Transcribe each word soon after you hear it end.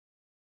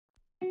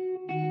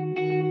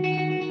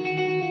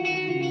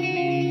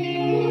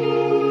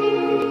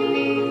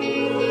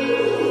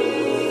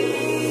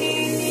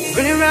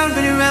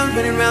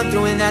around,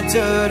 throwing that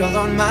dirt all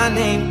on my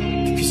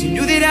name. Cause you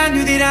knew that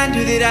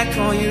I'd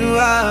call you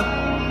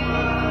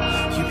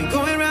up. You've been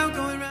going round,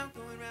 going round,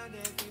 going round.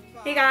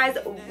 Hey guys,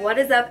 what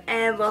is up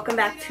and welcome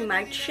back to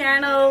my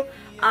channel.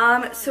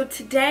 So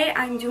today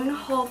I'm doing a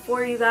haul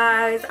for you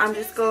guys. I'm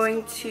just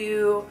going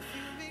to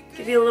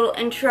give you a little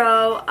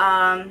intro.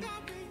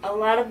 A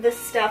lot of this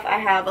stuff I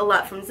have a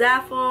lot from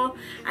Zaful,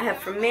 I have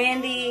from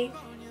Mandee,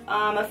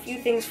 a few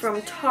things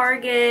from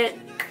Target,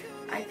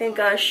 I think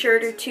a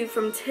shirt or two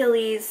from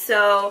Tilly's.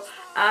 So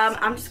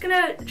I'm just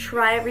gonna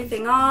try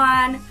everything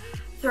on,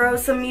 throw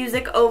some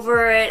music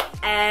over it,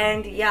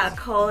 and yeah,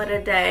 call it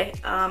a day.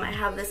 I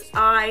have this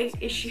eye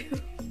issue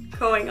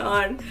going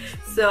on,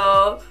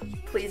 so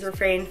please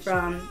refrain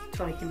from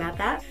talking about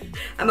that.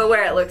 I'm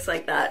aware it looks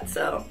like that,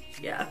 so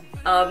yeah.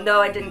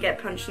 No, I didn't get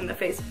punched in the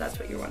face, if that's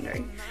what you're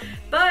wondering.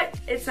 But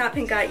it's not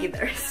pink eye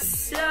either.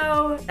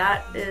 So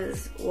that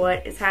is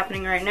what is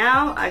happening right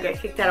now. I got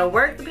kicked out of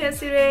work the past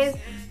 2 days.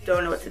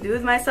 Don't know what to do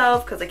with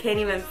myself because I can't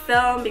even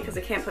film because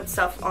I can't put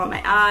stuff on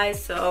my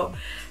eyes. So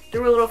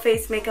threw a little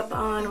face makeup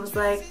on, was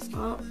like,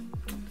 well,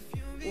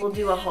 we'll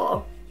do a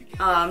haul.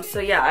 So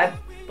yeah, I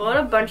bought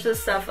a bunch of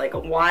stuff like a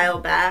while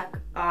back.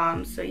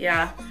 So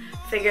yeah,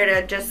 figured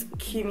I'd just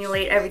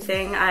accumulate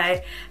everything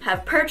I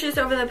have purchased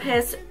over the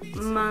past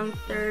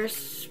month or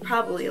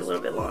probably a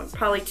little bit long,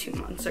 probably 2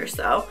 months or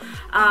so.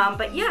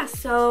 But yeah,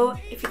 so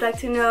if you'd like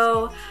to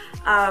know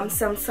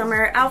some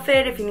summer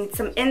outfit, if you need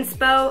some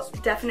inspo,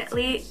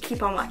 definitely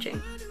keep on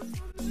watching.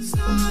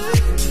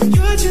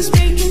 You're just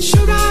making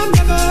sure I'm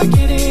never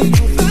getting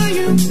over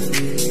you.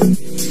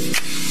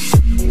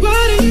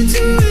 What are you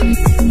doing?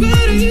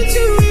 What are you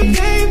doing,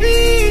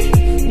 baby?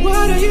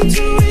 What are you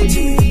doing to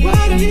me?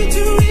 What are you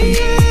doing,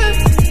 yeah?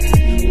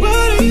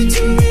 What are you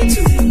doing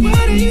to me?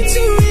 What are you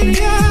doing,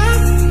 yeah?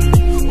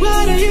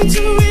 What are you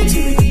doing to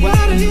me?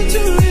 What are you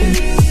doing?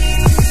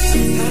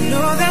 I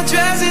know that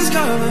dress is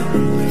coming,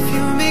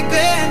 perfume big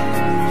bed.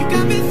 You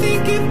got me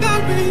thinking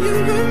about when you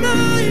were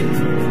mine.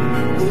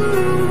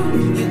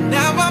 Ooh, and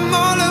now I'm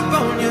all up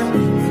on you.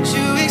 What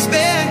you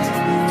expect?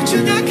 But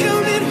you're not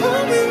coming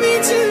home with me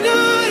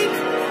tonight.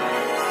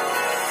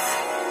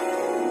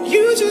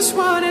 You just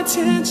want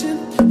attention.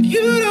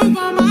 You don't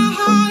want my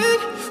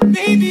heart.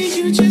 Maybe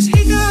you just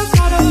hate the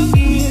thought of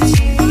me. It's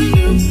so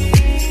new.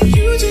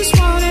 You just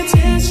want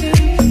attention.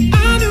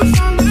 I knew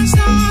from the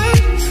start.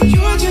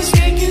 You're just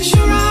making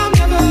sure I'm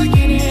never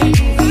getting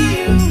over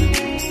you.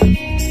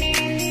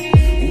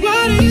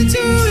 What are you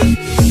doing?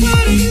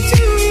 What are you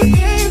doing,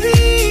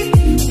 baby?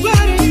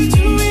 What are you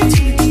doing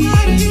to me?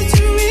 What are you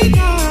doing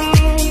now?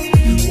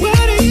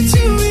 What are you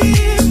doing?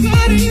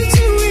 What are you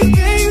doing,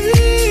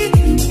 baby?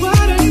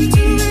 What are you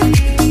doing?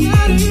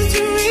 What are you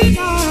doing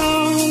now?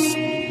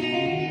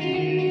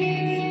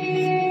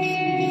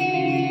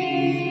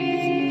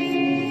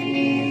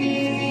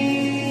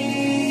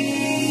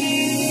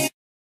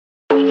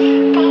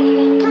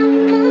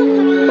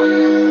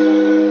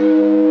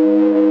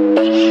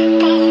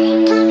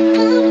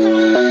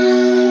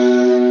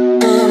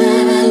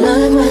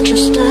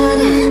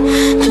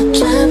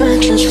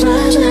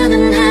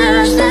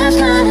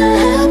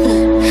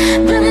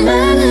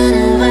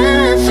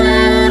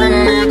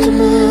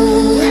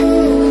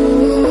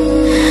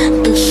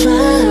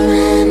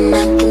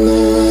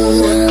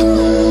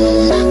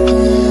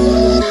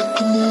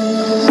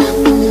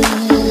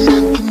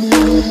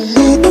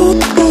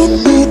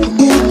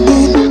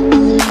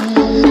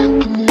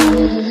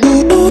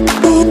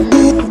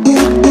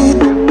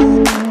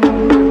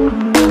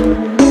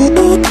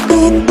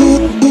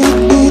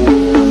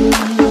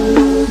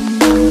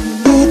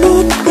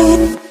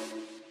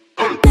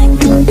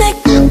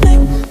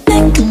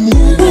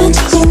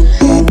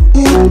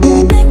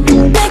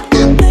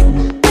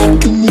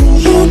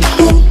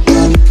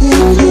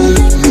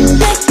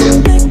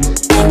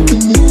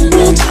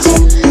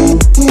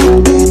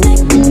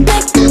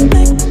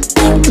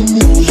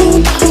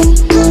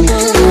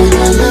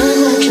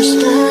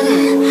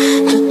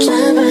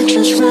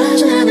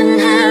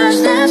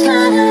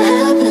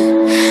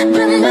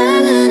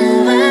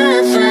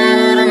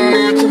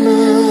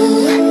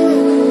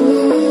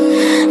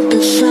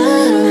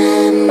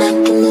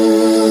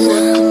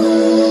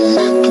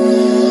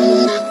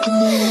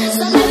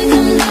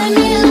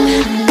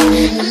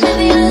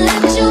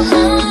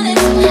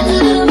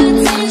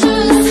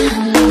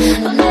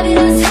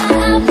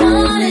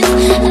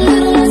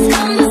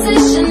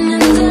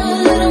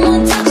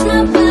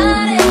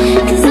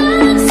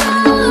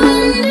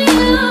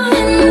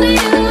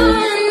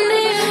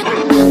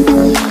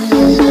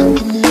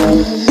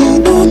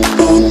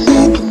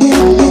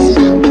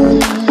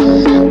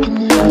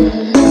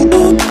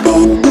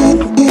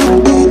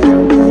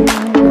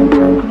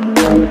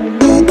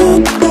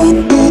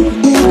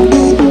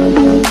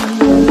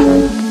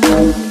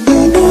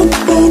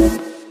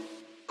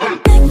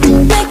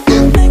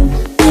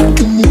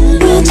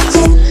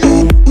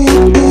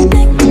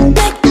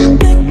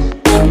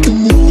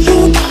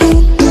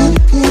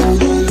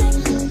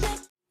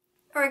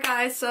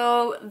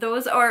 so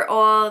those are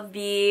all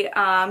the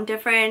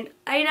different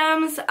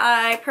items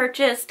I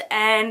purchased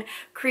and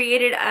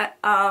created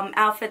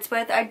outfits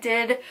with. I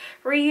did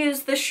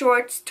reuse the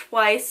shorts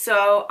twice,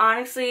 so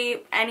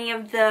honestly any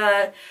of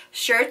the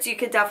shirts you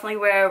could definitely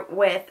wear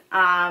with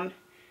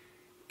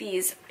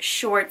these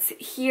shorts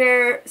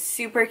here.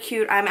 Super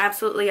cute. I'm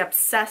absolutely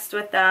obsessed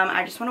with them.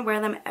 I just want to wear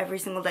them every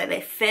single day.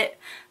 They fit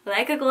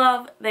like a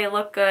glove. They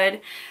look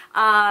good.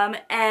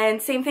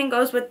 And same thing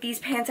goes with these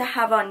pants I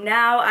have on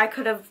now. I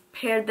could have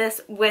paired this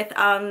with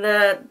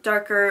the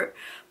darker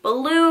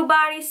blue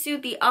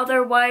bodysuit, the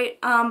other white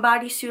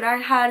bodysuit I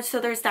had. So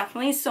there's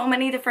definitely so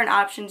many different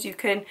options you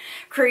can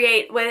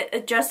create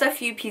with just a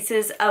few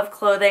pieces of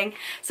clothing.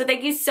 So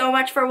thank you so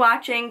much for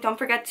watching. Don't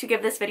forget to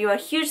give this video a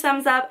huge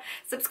thumbs up,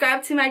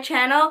 subscribe to my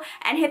channel,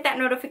 and hit that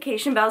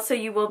notification bell so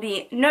you will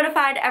be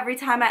notified every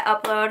time I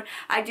upload.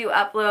 I do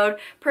upload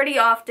pretty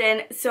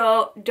often,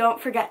 so don't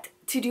forget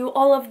to do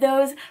all of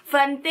those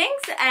fun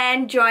things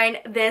and join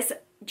this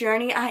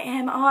journey I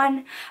am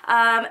on.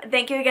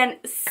 Thank you again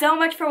so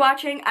much for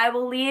watching. I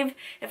will leave,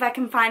 if I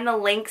can find the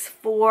links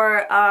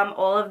for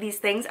all of these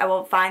things, I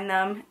will find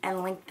them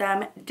and link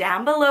them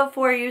down below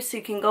for you so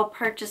you can go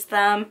purchase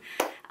them.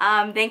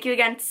 Thank you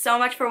again so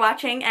much for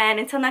watching, and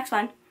until next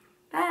one,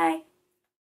 bye.